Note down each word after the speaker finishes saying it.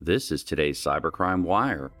This is today's Cybercrime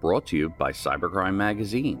Wire, brought to you by Cybercrime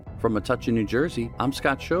Magazine. From Metuchen, New Jersey, I'm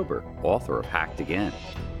Scott Schober, author of Hacked Again.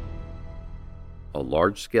 A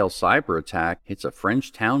large-scale cyber attack hits a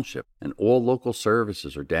French township, and all local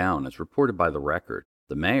services are down, as reported by The Record.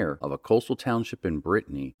 The mayor of a coastal township in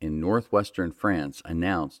Brittany, in northwestern France,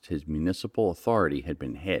 announced his municipal authority had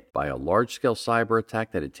been hit by a large-scale cyber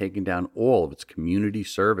attack that had taken down all of its community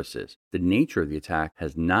services. The nature of the attack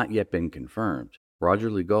has not yet been confirmed.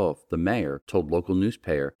 Roger Legoff, the mayor, told local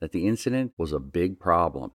newspaper that the incident was a big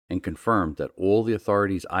problem and confirmed that all the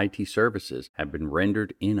authority's IT services have been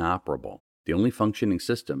rendered inoperable. The only functioning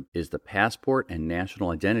system is the passport and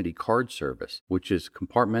national identity card service, which is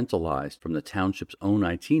compartmentalized from the township's own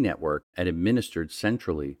IT network and administered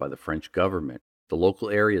centrally by the French government. The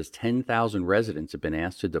local area's 10,000 residents have been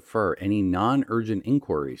asked to defer any non-urgent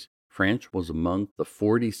inquiries. France was among the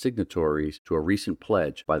 40 signatories to a recent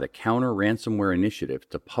pledge by the Counter-Ransomware Initiative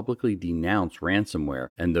to publicly denounce ransomware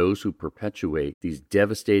and those who perpetuate these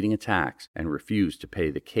devastating attacks and refuse to pay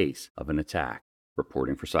the case of an attack.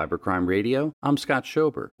 Reporting for Cybercrime Radio, I'm Scott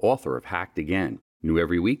Schober, author of Hacked Again. New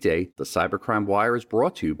every weekday, the Cybercrime Wire is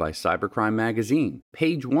brought to you by Cybercrime Magazine,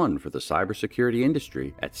 page one for the cybersecurity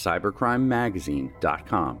industry at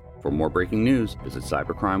cybercrimemagazine.com. For more breaking news, visit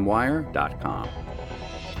cybercrimewire.com.